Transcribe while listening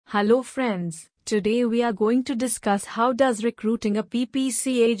Hello friends, today we are going to discuss how does recruiting a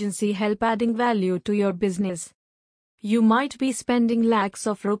PPC agency help adding value to your business. You might be spending lakhs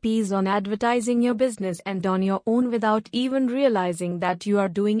of rupees on advertising your business and on your own without even realizing that you are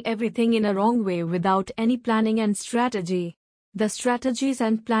doing everything in a wrong way without any planning and strategy. The strategies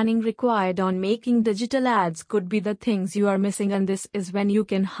and planning required on making digital ads could be the things you are missing, and this is when you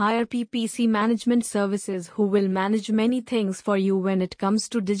can hire PPC management services who will manage many things for you when it comes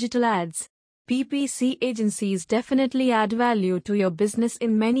to digital ads. PPC agencies definitely add value to your business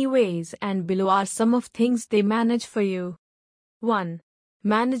in many ways, and below are some of things they manage for you. 1.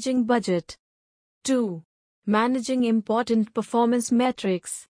 Managing budget. 2. Managing important performance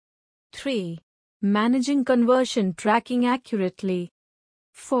metrics. 3. Managing conversion tracking accurately.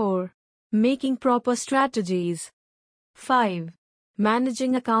 4. Making proper strategies. 5.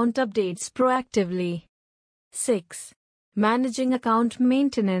 Managing account updates proactively. 6. Managing account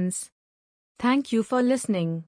maintenance. Thank you for listening.